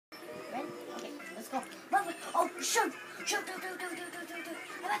go. Run. Oh, shoot. Shoot. Do.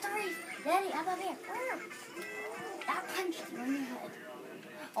 I'm at the reef. Daddy, I'm up here. That punched you in the head.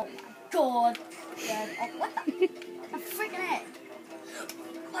 Oh my god. Daddy. Oh, what the? A freaking head.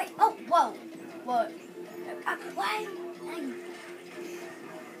 Wait. Oh, whoa. What? Why?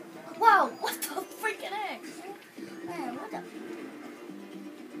 Whoa. What the freaking heck? Man, what the?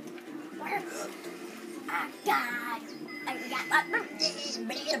 Where? I died.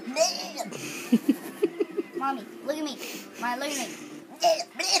 Mommy, look at me. Mommy, look at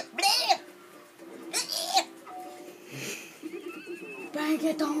me. Bring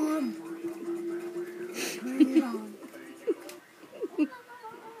it on. Bring it on.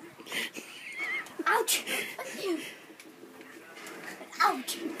 Ouch.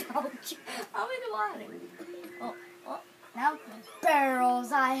 Ouch. Ouch. I'm in the water. Oh. Now,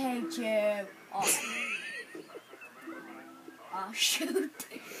 barrels, I hate you. Oh, shoot.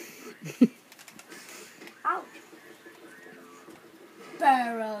 Ouch.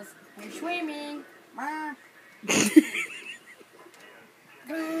 Barrels, you're swimming.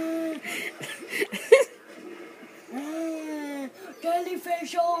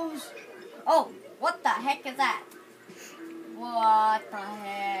 Jellyfishers. Oh, what the heck is that? What the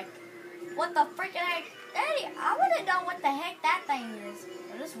heck? What the freaking heck? Daddy, I want to know what the heck that thing is.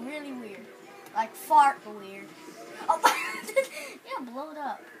 But it's really weird. Like fart weird. Oh, yeah, blow it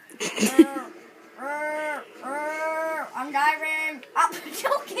up. I'm diving. Oh,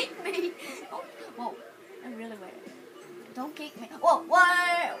 don't kick me. Oh, whoa, that's really weird. Don't kick me. Whoa,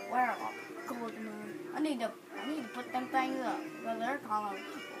 what? Where am I going? I need to put them things up. Well, they're calling.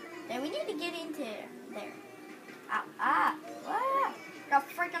 Then we need to get into there. Ow, what? The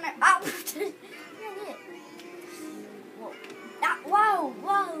freaking ow! Whoa!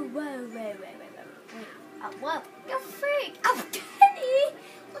 Wait. Whoa! You freak! Oh, Daddy!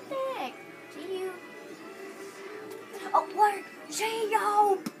 What the heck? See you? Oh, what? Say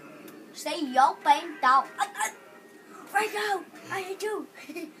yo! Say yo, bang down. Right now! I hate you!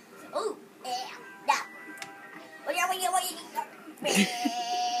 Oh, yeah. What you?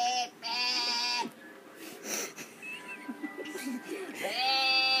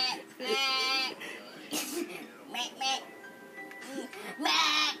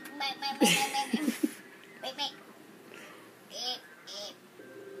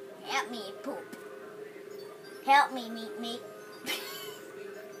 Help me poop. Help me meet. Meet.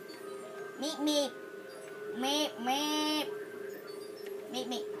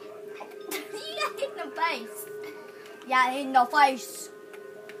 You got hit in the face. Yeah, in the face.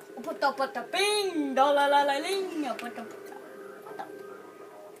 Put the bing, da la ling. Put the.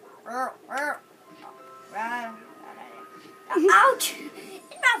 Ouch!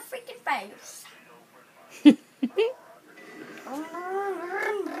 In my freaking face. You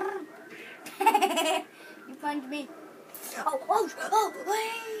punched me. Oh,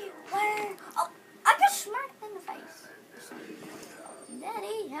 wait. Oh, I just smacked in the face.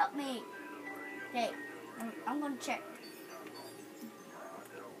 Daddy, help me. Okay, I'm gonna check.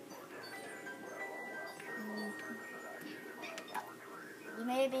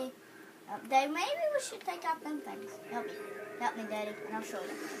 Maybe we should take out them things. Help me, Daddy, and I'll show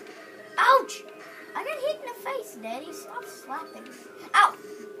you. Ouch! I got hit in the face, Daddy. Stop slapping. Ow!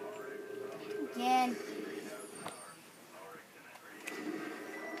 Again.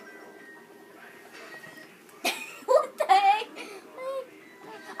 What the heck?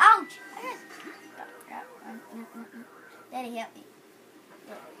 Ouch! Daddy, help me.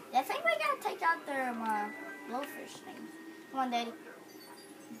 I think we gotta take out their blowfish things. Come on, Daddy.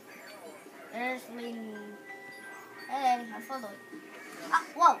 There's leading. Hey, Daddy, I'll follow you.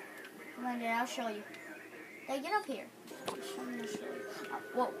 Whoa! Come on, Daddy, I'll show you. Hey, get up here. Show me to show you.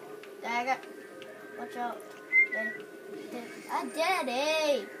 Whoa. Daddy, watch out. Daddy.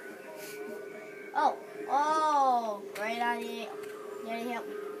 Daddy! Oh, great idea. Daddy, help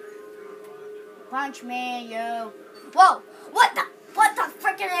me. Punch me, you. Whoa! What the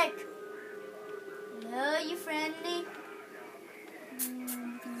freaking heck? Hello, you friendly?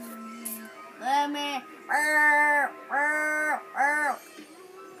 Let me.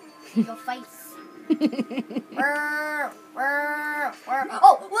 Your face.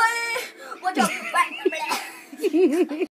 Oh, what? Watch out.